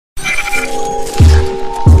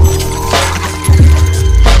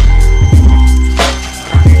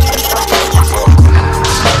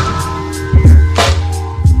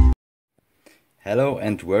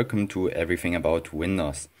and welcome to Everything About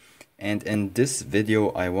Windows. And in this video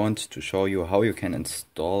I want to show you how you can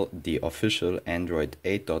install the official Android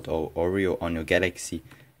 8.0 Oreo on your Galaxy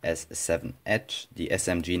S7 Edge, the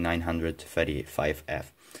SMG 935F.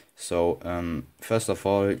 So first of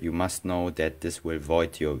all, you must know that this will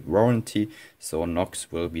void your warranty, so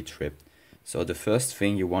Knox will be tripped. So the first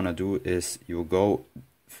thing you want to do is you go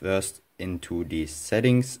first into the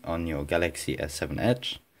settings on your Galaxy S7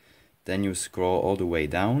 Edge. Then you scroll all the way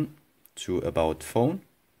down to About Phone,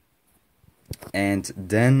 and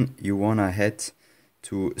then you wanna head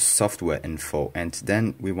to Software Info, and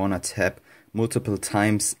then we wanna tap multiple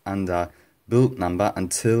times under Build Number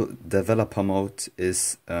until Developer Mode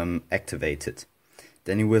is activated.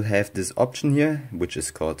 Then you will have this option here, which is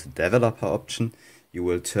called Developer Option. You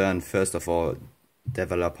will turn first of all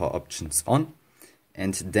Developer Options on,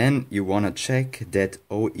 and then you wanna check that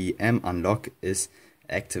OEM Unlock is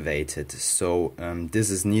activated. So this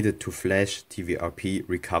is needed to flash TVRP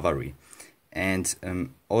recovery, and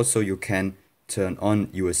also you can turn on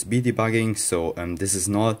USB debugging. So this is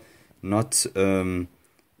not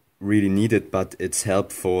really needed, but it's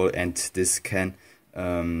helpful, and this can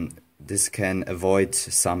avoid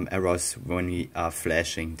some errors when we are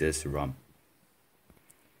flashing this ROM.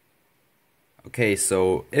 Okay,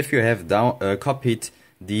 so if you have copied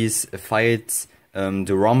these files,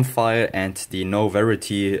 the ROM file and the no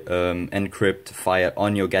verity encrypt file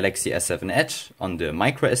on your Galaxy S7 Edge on the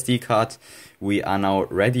micro SD card, we are now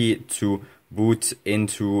ready to boot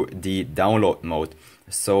into the download mode.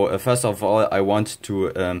 So first of all, I want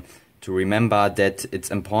to remember that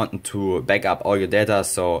it's important to back up all your data,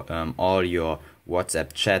 so all your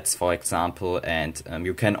WhatsApp chats, for example, and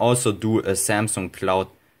you can also do a Samsung Cloud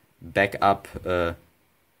backup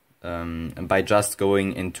by just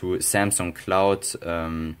going into Samsung Cloud,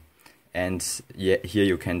 and here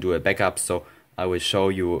you can do a backup. So I will show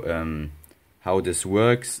you how this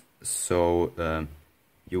works. So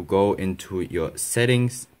you go into your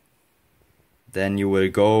settings, then you will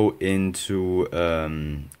go into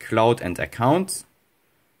Cloud and Accounts,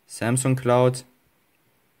 Samsung Cloud.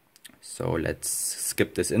 So let's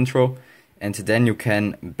skip this intro, and then you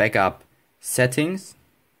can backup settings,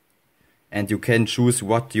 and you can choose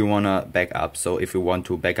what you wanna back up. So if you want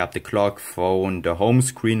to back up the clock, phone, the home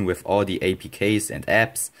screen with all the APKs and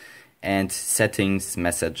apps, and settings,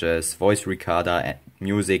 messages, voice recorder,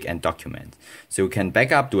 music, and document. So you can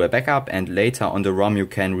do a backup, and later on the ROM you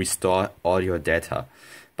can restore all your data.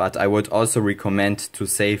 But I would also recommend to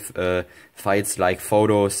save files like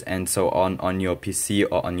photos and so on your PC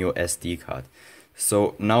or on your SD card.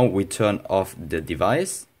 So now we turn off the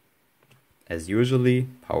device, as usually,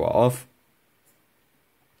 power off.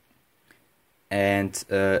 And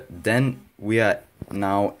then we are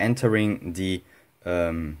now entering the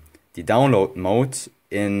download mode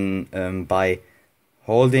by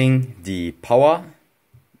holding the power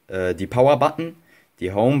button, the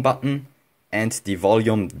home button, and the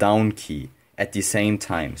volume down key at the same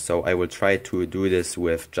time. So I will try to do this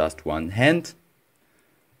with just one hand.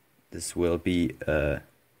 This will be a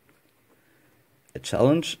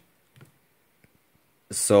challenge.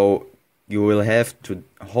 So you will have to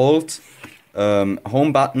hold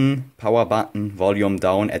home button, power button, volume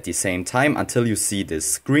down at the same time until you see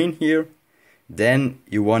this screen here. Then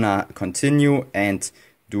you wanna continue and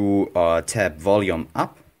do tap volume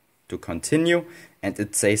up to continue, and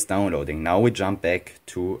it says downloading. Now we jump back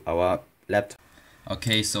to our laptop.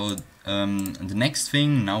 Okay, so the next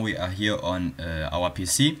thing, now we are here on our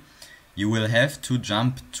PC. You will have to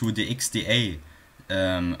jump to the XDA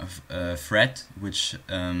thread, which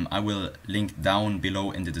I will link down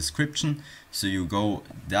below in the description. So you go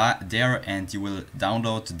there and you will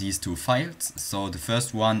download these two files. So the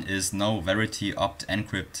first one is No Verity Opt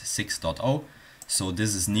Encrypt 6.0. So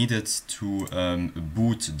this is needed to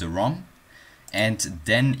boot the ROM. And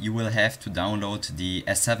then you will have to download the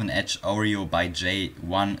S7 Edge Oreo by J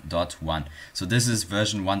 1.1. So this is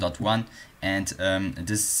version 1.1, and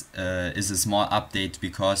this is a small update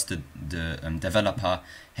because the developer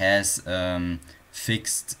has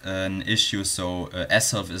fixed an issue. So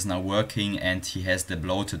Assolve is now working, and he has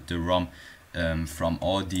debloated the ROM from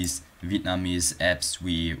all these Vietnamese apps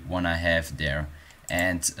we wanna have there.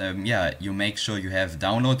 And yeah, you make sure you have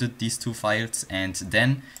downloaded these two files, and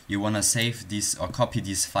then you wanna save these or copy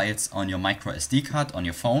these files on your micro SD card on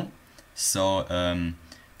your phone. So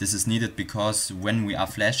this is needed because when we are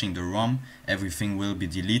flashing the ROM, everything will be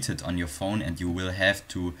deleted on your phone, and you will have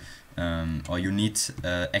to or you need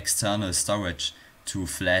external storage to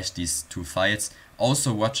flash these two files.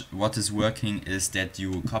 Also, what is working is that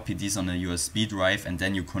you copy these on a USB drive, and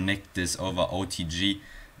then you connect this over OTG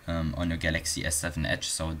on your Galaxy S7 Edge.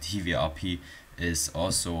 So TVRP is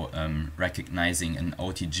also recognizing an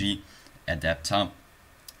OTG adapter.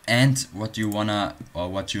 And what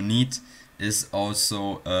you need is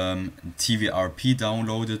also TVRP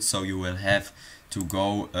downloaded. So you will have to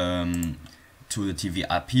go to the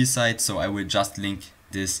TVRP site. So I will just link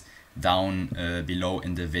this down below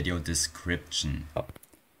in the video description.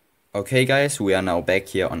 Okay guys, we are now back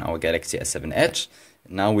here on our Galaxy S7 Edge.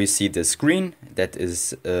 Now we see the screen that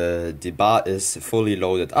is the bar is fully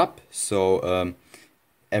loaded up, so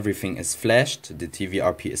everything is flashed, the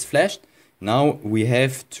TVRP is flashed. Now we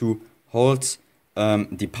have to hold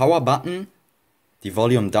the power button, the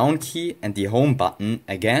volume down key and the home button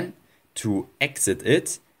again to exit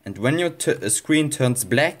it, and when your screen turns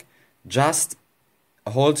black, just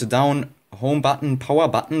hold down home button, power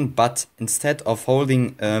button, but instead of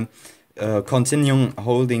holding continuing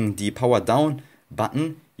holding the power down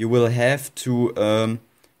button, you will have to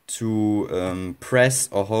press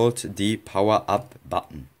or hold the power up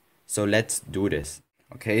button. So let's do this.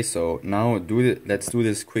 Okay, so now let's do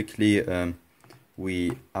this quickly.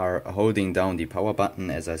 We are holding down the power button,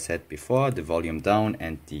 as I said before, the volume down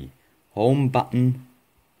and the home button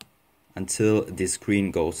until the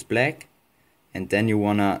screen goes black, and then you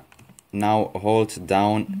wanna now hold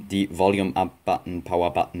down the volume up button, power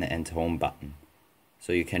button and home button.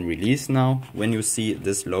 So you can release now when you see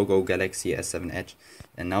this logo Galaxy S7 Edge,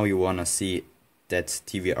 and now you wanna see that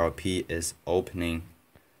TVRP is opening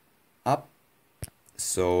up.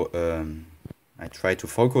 So I try to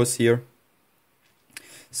focus here.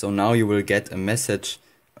 So now you will get a message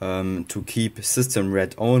to keep system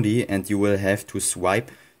read only, and you will have to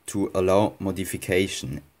swipe to allow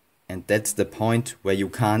modification. And that's the point where you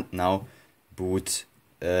can't now boot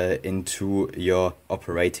into your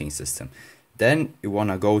operating system. Then you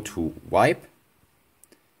wanna go to wipe.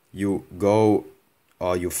 You go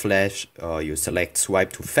or you flash or you select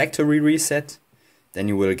swipe to factory reset. Then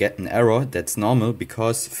you will get an error. That's normal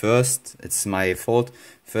because first, it's my fault,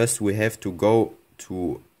 first we have to go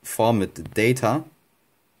to format the data.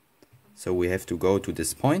 So we have to go to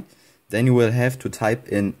this point. Then you will have to type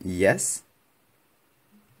in yes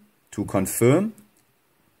to confirm,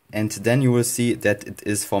 and then you will see that it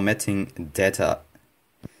is formatting data.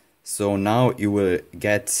 So now you will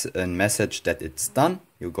get a message that it's done.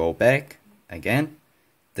 You go back again.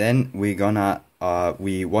 Then we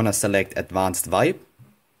wanna select advanced wipe.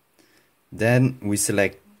 Then we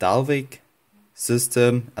select Dalvik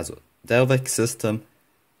system, also Dalvik system,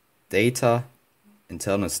 data,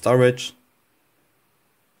 internal storage,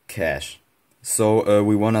 cache. So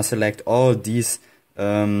we wanna select all these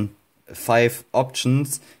 5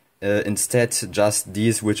 options instead just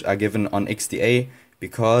these which are given on XDA,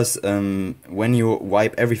 because when you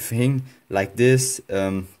wipe everything like this,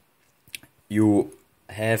 you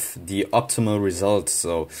have the optimal results.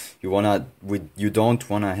 So you don't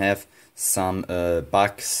wanna have some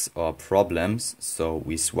bugs or problems. So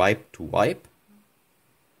we swipe to wipe.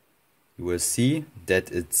 You will see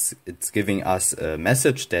that it's giving us a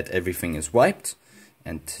message that everything is wiped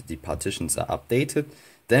and the partitions are updated.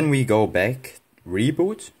 Then we go back,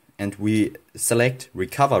 reboot, and we select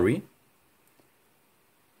recovery.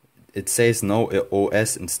 It says no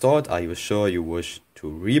OS installed. Are you sure you wish to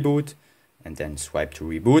reboot? And then swipe to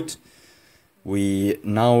reboot.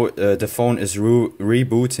 Now the phone is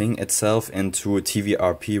rebooting itself into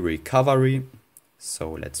TVRP recovery.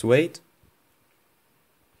 So let's wait.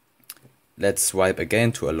 Let's swipe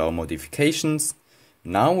again to allow modifications.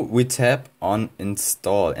 Now we tap on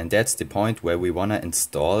install, and that's the point where we wanna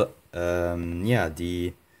install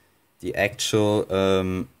the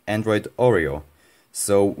actual Android OREO.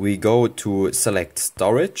 So we go to select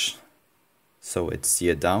storage, so it's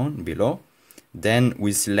here down below. Then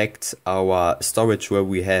we select our storage where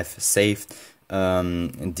we have saved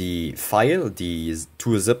the file, these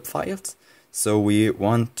 2 zip files. So we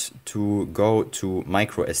want to go to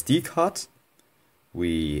micro SD card.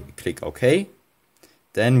 We click OK.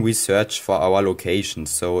 Then we search for our location.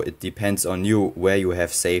 So it depends on you where you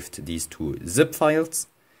have saved these 2 zip files.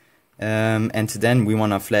 And then we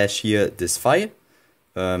want to flash here this file,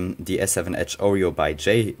 the S7 Edge OREO by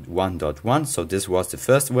J1.1. So this was the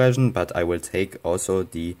first version, but I will take also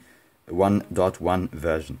the 1.1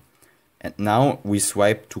 version. And now we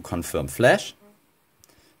swipe to confirm flash.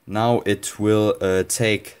 Now it will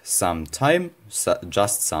take some time,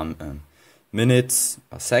 just some minutes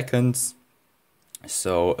or seconds.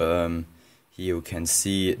 So here you can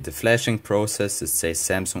see the flashing process. It says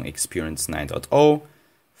Samsung Experience 9.0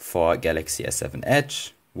 for Galaxy S7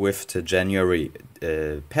 Edge with the January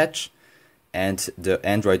patch, and the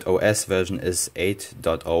Android OS version is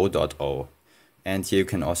 8.0.0. And here you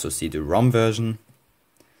can also see the ROM version.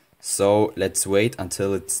 So let's wait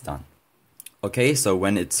until it's done. Okay, so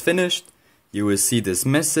when it's finished, you will see this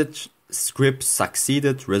message: script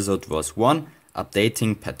succeeded, result was 1,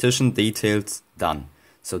 updating partition details done.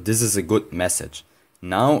 So this is a good message.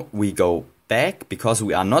 Now we go back, because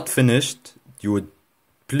we are not finished. You would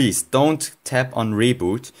please don't tap on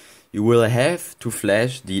reboot. You will have to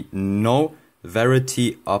flash the no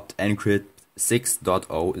verity opt encrypt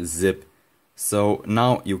 6.0 zip. So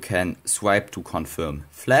now you can swipe to confirm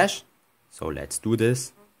flash. So let's do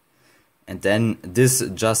this. And then this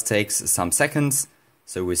just takes some seconds.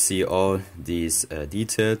 So we see all these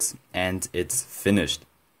details and it's finished.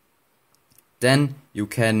 Then you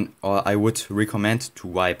can, or I would recommend to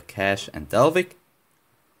wipe cache and Dalvik.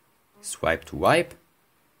 Swipe to wipe.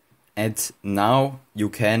 And now you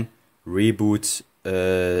can reboot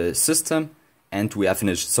system and we are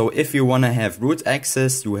finished. So if you want to have root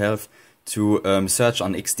access, you have to search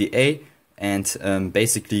on XDA and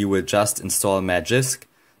basically you will just install Magisk,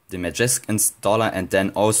 the Magisk installer, and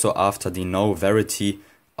then also after the no verity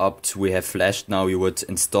opt we have flashed, now you would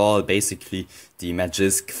install basically the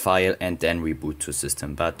Magisk file and then reboot to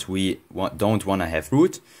system. But we don't want to have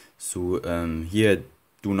root, so here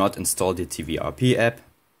do not install the TVRP app.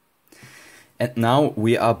 And now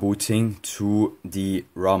we are booting to the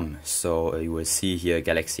ROM. So you will see here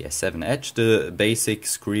Galaxy S7 Edge, the basic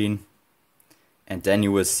screen. And then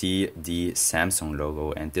you will see the Samsung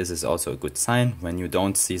logo. And this is also a good sign when you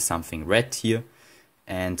don't see something red here.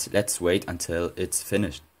 And let's wait until it's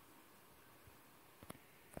finished.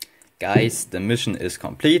 Guys, the mission is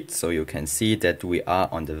complete. So you can see that we are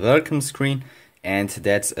on the welcome screen. And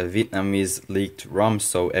that's a Vietnamese leaked ROM.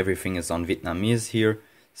 So everything is on Vietnamese here.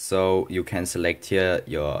 So you can select here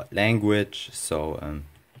your language. So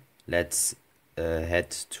let's head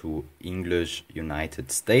to English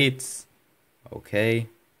United States. Okay.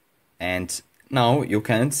 And now you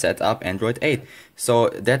can set up Android 8. So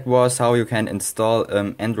that was how you can install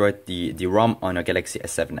Android, the ROM on a Galaxy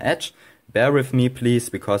S7 Edge. Bear with me please,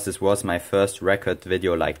 because this was my first record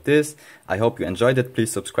video like this. I hope you enjoyed it.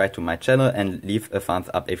 Please subscribe to my channel and leave a thumbs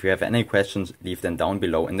up. If you have any questions, leave them down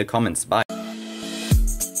below in the comments. Bye.